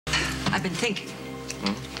I've been thinking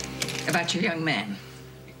about your young man.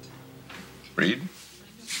 Reed?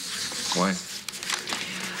 Why?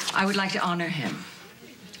 I would like to honor him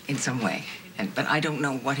in some way, but I don't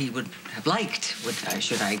know what he would have liked.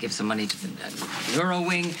 Should I give some money to the Neuro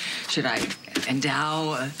Wing? Should I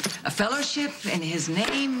endow a fellowship in his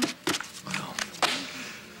name? Well,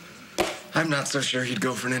 I'm not so sure he'd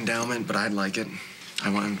go for an endowment, but I'd like it. I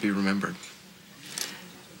want him to be remembered.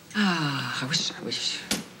 I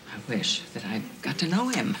wish that I got to know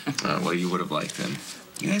him. Well, you would have liked him.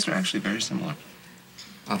 You guys are actually very similar.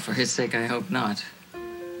 Well, for his sake, I hope not.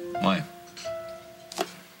 Why?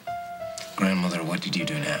 Grandmother, what did you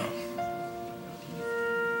do now?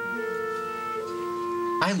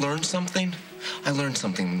 I learned something. I learned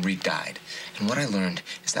something when Reed died. And what I learned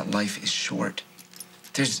is that life is short.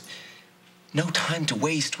 There's no time to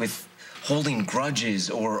waste with holding grudges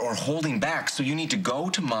or holding back, so you need to go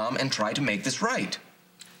to Mom and try to make this right.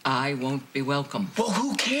 I won't be welcome. Well,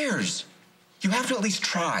 who cares? You have to at least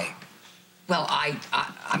try. Well,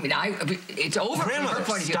 it's over. Grandmother,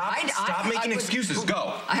 stop making excuses.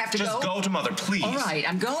 Go. I have to go? Just go to Mother, please. All right,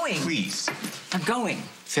 I'm going. Please. I'm going.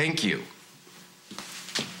 Thank you.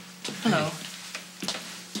 Hello.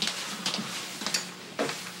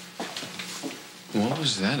 What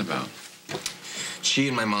was that about? She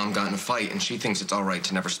and my mom got in a fight, and she thinks it's all right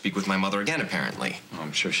to never speak with my mother again, apparently. Oh,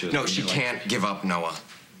 I'm sure she doesn't. No, she can't give up, Noah.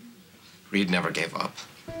 Reed never gave up.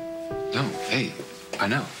 No, hey, I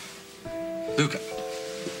know. Luke,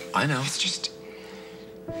 I know. It's just...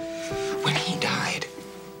 when he died,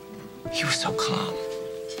 he was so calm.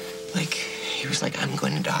 Like, he was like, I'm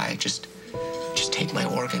going to die. Just take my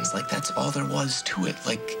organs. Like, that's all there was to it.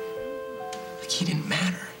 Like he didn't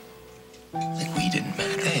matter. Like, we didn't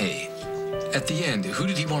matter. Hey, at the end, who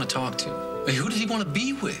did he want to talk to? Like, who did he want to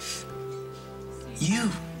be with? You.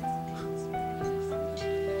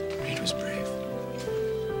 Reed was brave.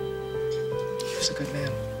 He was a good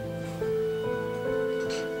man.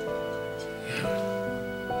 Yeah,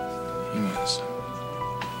 he was.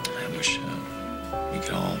 I wish we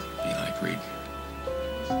could all be like Reed.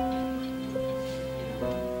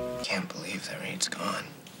 Can't believe that Reed's gone.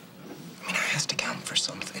 I mean, it has to count for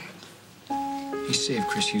something. He saved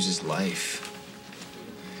Chris Hughes' life.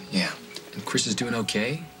 Yeah. And Chris is doing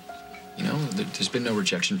okay. You know, there's been no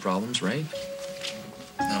rejection problems, right?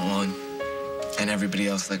 Not one. And everybody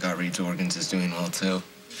else that got Reed's organs is doing well, too.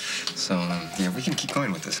 So, yeah, we can keep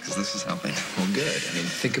going with this, because this is helping. Well, good. I mean,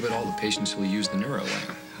 think about all the patients who will use the Neuro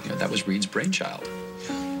Wing. You know, that was Reed's brainchild.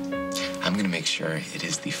 I'm going to make sure it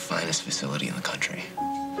is the finest facility in the country.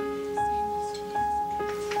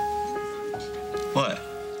 What?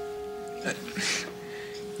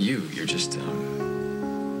 You're just, I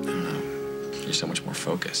don't know. You're so much more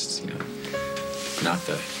focused, you know. You're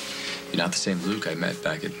not the same Luke I met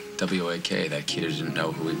back at WAK, that kid who didn't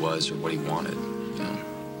know who he was or what he wanted, you know.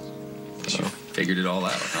 But you figured it all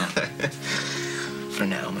out, huh? For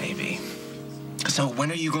now, maybe. So when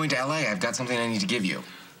are you going to LA? I've got something I need to give you.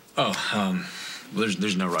 Oh, well,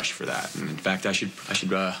 there's no rush for that. And in fact, I should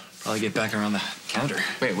probably get back around the counter.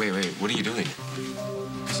 Wait. What are you doing?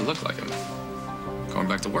 Does it look like I'm going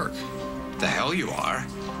back to work? The hell you are.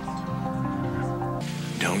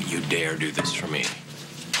 Don't you dare do this for me.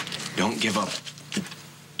 Don't give up the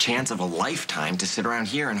chance of a lifetime to sit around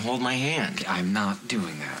here and hold my hand. I'm not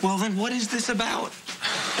doing that. Well, then what is this about?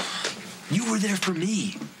 You were there for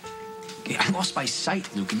me. I lost my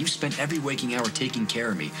sight, Luke, and you spent every waking hour taking care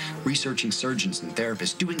of me, researching surgeons and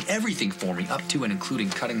therapists, doing everything for me, up to and including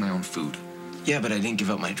cutting my own food. Yeah, but I didn't give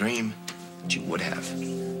up my dream. But you would have.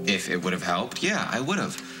 If it would have helped, yeah, I would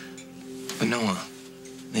have. But Noah,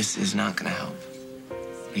 this is not gonna help.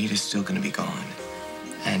 Reed is still gonna be gone.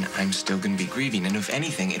 And I'm still gonna be grieving. And if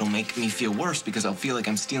anything, it'll make me feel worse because I'll feel like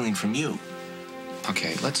I'm stealing from you.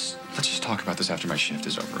 Okay, let's just talk about this after my shift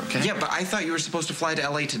is over, okay? Yeah, but I thought you were supposed to fly to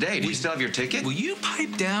LA today. Do you still have your ticket? Will you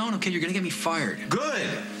pipe down? Okay, you're gonna get me fired. Good.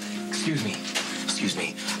 Excuse me.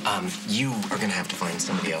 You are gonna have to find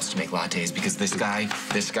somebody else to make lattes because this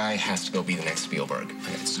guy has to go be the next Spielberg.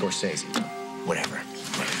 Okay, it's Scorsese. Whatever.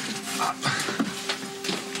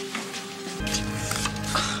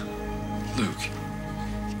 Luke.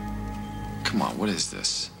 Come on, what is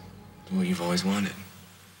this? What you've always wanted.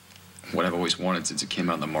 What I've always wanted since it came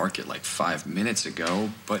out on the market like 5 minutes ago,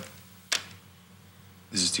 but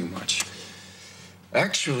this is too much.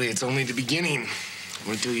 Actually, it's only the beginning.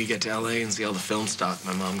 Wait till you get to LA and see all the film stock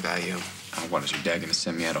my mom got you. What, is your dad gonna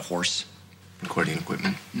send me out a horse? Recording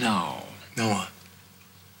equipment. No. Noah,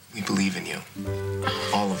 we believe in you.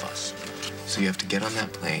 All of us. So you have to get on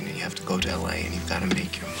that plane and you have to go to LA and you've got to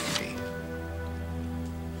make your movie.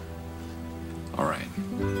 All right.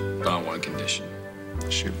 But I don't want one condition.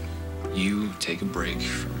 Shoot. You take a break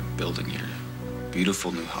from building your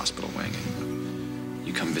beautiful new hospital wing and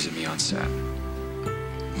you come visit me on set.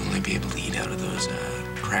 Will I be able to eat out of those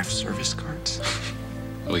craft service carts?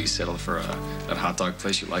 Will you settle for that hot dog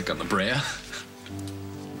place you like on La Brea?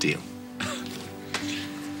 Deal.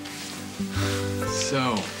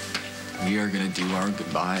 So, we are gonna do our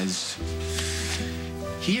goodbyes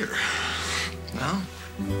here. Well,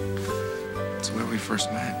 it's where we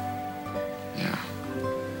first met. Yeah.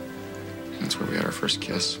 That's where we had our first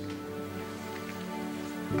kiss.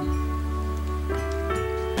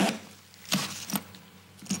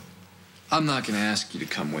 I'm not gonna ask you to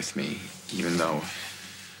come with me, even though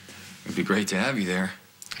it'd be great to have you there.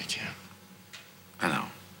 I can't. I know.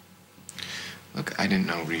 Look, I didn't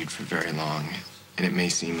know Reed for very long, and it may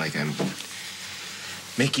seem like I'm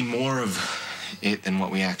making more of it than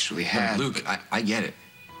what we actually had. Luke, I get it.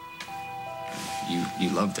 You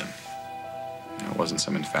loved him. You know, it wasn't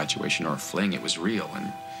some infatuation or a fling, it was real,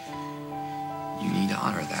 and you need to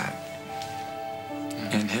honor that.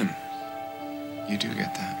 And him. You do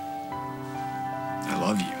get that. I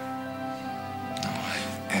love you. No,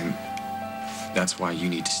 And that's why you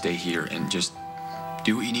need to stay here and just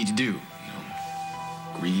do what you need to do. You know,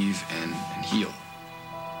 grieve and heal.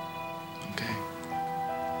 Okay.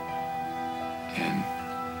 And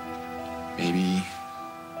maybe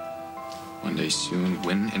one day soon,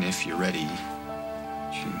 when and if you're ready,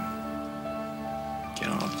 you can get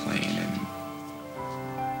on a plane and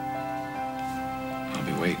I'll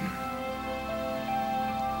be waiting.